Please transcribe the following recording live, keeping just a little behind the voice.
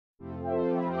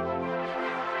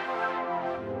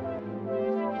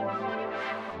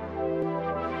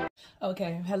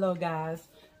Okay, hello guys.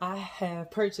 I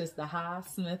have purchased the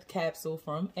HiSmith capsule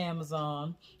from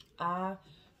Amazon. I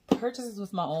purchased this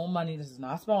with my own money. This is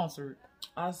not sponsored.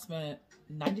 I spent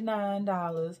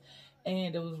 $99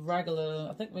 and it was regular,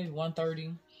 I think maybe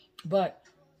 $130. But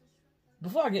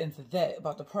before I get into that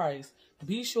about the price,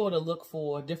 be sure to look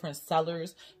for different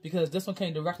sellers because this one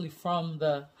came directly from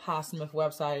the HiSmith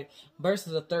website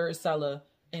versus a third seller.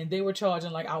 And they were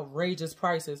charging like outrageous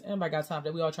prices. Anybody got time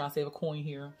that we all trying to save a coin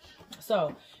here.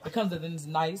 So it comes in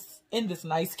this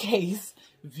nice case.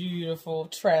 Beautiful,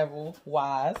 travel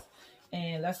wise.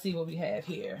 And let's see what we have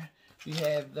here. We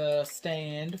have the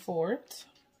stand for it.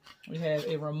 We have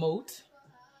a remote.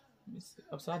 Let me see,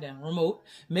 upside down remote.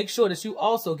 Make sure that you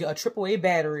also get a AAA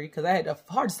battery because I had the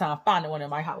hardest time finding one in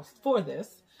my house for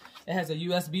this. It has a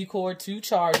USB cord to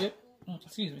charge it.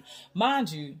 Excuse me.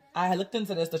 Mind you, I had looked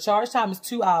into this. The charge time is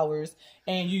 2 hours,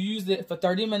 and you use it for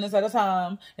 30 minutes at a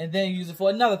time, and then use it for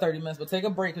another 30 minutes. But take a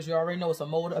break because you already know it's a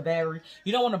motor, a battery.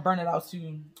 You don't want to burn it out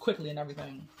too quickly and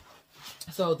everything.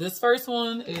 So this first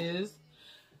one is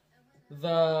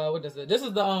the what is it? This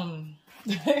is the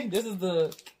this is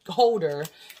the holder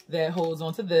that holds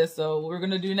onto this. So what we're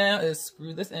gonna do now is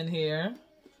screw this in here.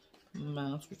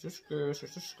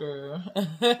 Screw.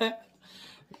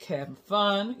 Having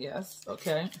fun, yes.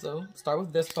 Okay, so start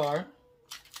with this part.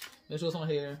 Make sure it's on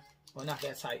here. Well, not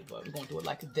that tight, but we're gonna do it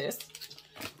like this.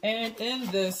 And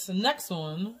in this next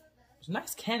one,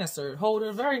 nice canister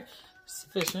holder, very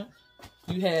sufficient.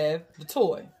 You have the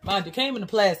toy. Mind you, it came in the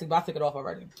plastic, but I took it off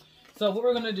already. So what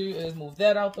we're gonna do is move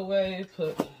that out the way,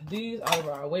 put these out of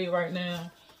our way right now.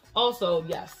 Also,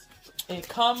 yes, it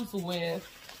comes with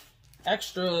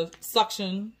extra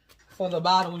suction for the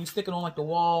bottom when you stick it on like the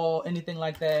wall, anything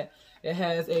like that. It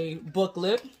has a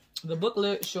booklet. The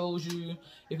booklet shows you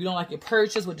if you don't like your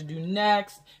purchase, what to do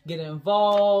next, get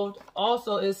involved.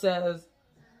 Also, it says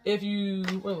if you,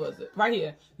 what was it? Right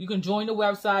here. You can join the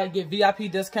website, get VIP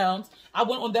discounts. I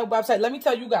went on that website. Let me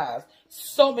tell you guys,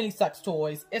 so many sex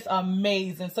toys. It's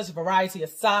amazing. Such a variety of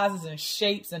sizes and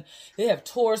shapes. And they have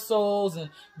torsos. And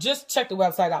just check the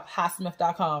website out,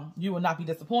 HiSmith.com. You will not be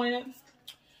disappointed.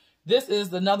 This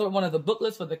is another one of the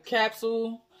booklets for the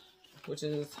capsule, which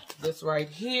is this right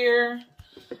here.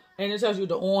 And it tells you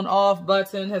the on-off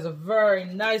button. Has a very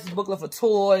nice booklet for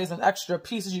toys and extra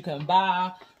pieces you can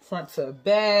buy front to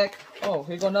back. Oh,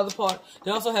 here go another part. They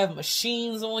also have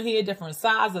machines on here, different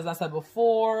sizes, as I said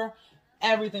before.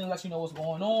 Everything to let you know what's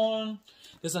going on.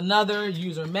 There's another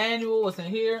user manual. What's in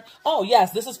here? Oh,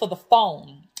 yes, this is for the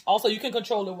phone. Also, you can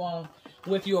control the one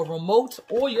with your remote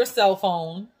or your cell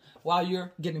phone while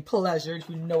you're getting pleasure, if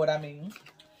you know what I mean.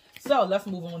 So let's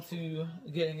move on to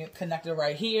getting it connected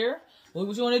right here.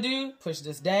 What you want to do, push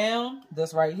this down,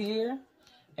 this right here.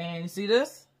 And you see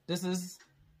this? This is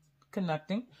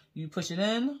connecting. You push it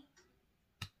in.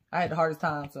 I had the hardest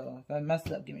time, so if I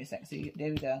messed up, give me a second. See,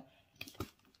 there we go.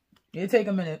 It'll take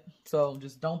a minute, so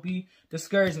just don't be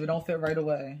discouraged if it don't fit right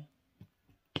away.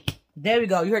 There we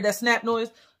go. You heard that snap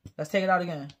noise? Let's take it out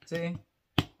again. See?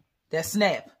 That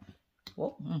snap.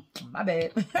 Whoa, my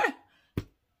bad.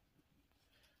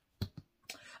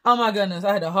 Oh my goodness,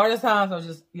 I had the hardest time, so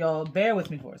just, y'all, bear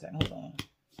with me for a second. Hold on.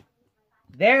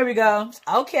 There we go.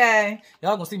 Okay.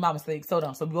 Y'all gonna see my mistakes. Hold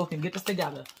on, so we both can get this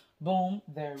together. Boom.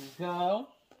 There we go.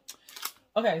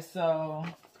 Okay, so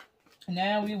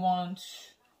now we want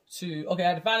to, okay, I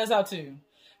had to find this out too.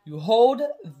 You hold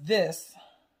this.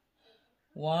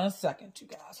 1 second, you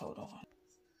guys. Hold on.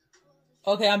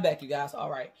 Okay, I'm back, you guys. All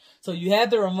right. So you have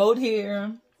the remote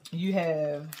here. You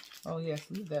have, oh yes,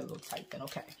 leave that a little tight then.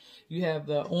 Okay. You have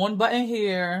the on button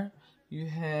here. You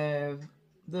have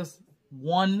this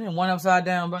one and one upside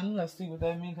down button. Let's see what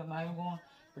that means. I'm not even going to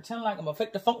pretend like I'm going to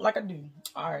fake the funk like I do.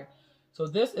 All right. So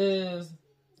this is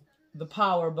the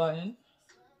power button.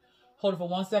 Hold it for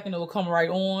 1 second. It will come right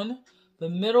on. The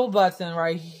middle button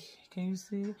right here. Can you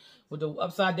see? With the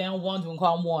upside down ones, we can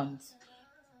call them ones.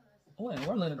 Oh, and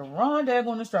we're learning the wrong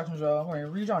daggone instructions, y'all. We're going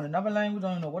to read y'all in another language.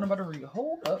 I don't know what I'm about to read.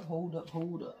 Hold up, hold up,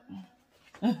 hold up.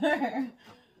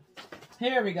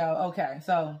 Here we go. Okay,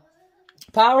 so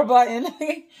power button,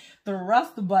 the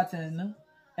rest button,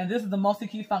 and this is the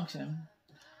multi-key function.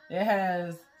 It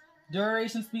has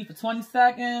duration speed for 20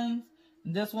 seconds.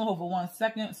 This one for 1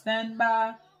 second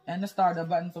standby, and the startup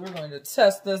button. So we're going to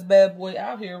test this bad boy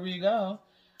out. Here we go.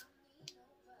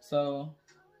 So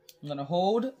I'm going to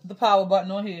hold the power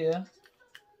button on here.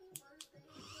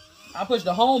 I push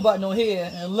the home button on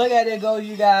here, and look at it go,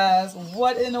 you guys.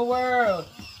 What in the world?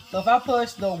 So if I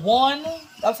push the one,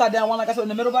 upside down one, like I said in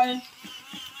the middle button,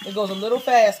 it goes a little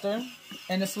faster,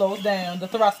 and it slows down the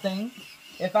thrusting.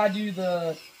 If I do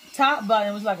the top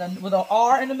button was like with an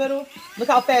R in the middle. Look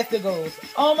how fast it goes.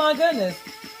 Oh my goodness.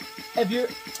 If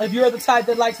you're the type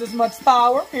that likes this much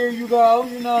power, here you go,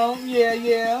 you know,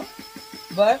 yeah.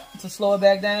 But to slow it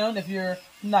back down, if you're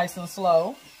nice and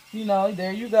slow, you know,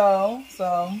 there you go.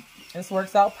 So this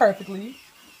works out perfectly.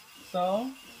 So,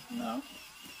 you know,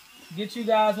 get you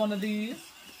guys one of these.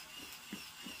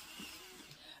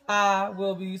 I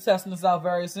will be testing this out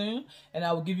very soon, and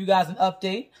I will give you guys an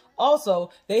update.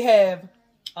 Also, they have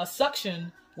a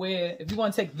suction where if you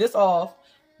want to take this off,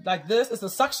 like this, it's a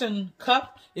suction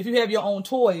cup. If you have your own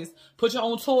toys, put your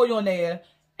own toy on there,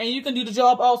 and you can do the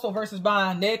job also versus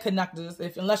buying their connectors.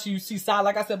 Unless you see size,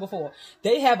 like I said before,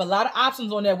 they have a lot of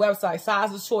options on their website,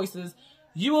 sizes, choices.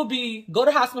 You will go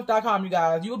to HiSmith.com, you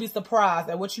guys. You will be surprised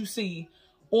at what you see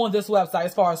on this website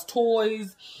as far as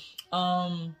toys,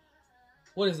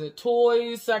 what is it?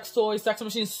 Toys, sex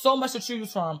machines, so much to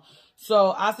choose from.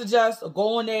 So I suggest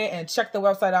go on there and check the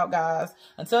website out, guys.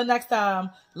 Until next time,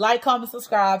 like, comment,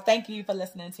 subscribe. Thank you for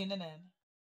listening, tuning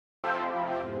in.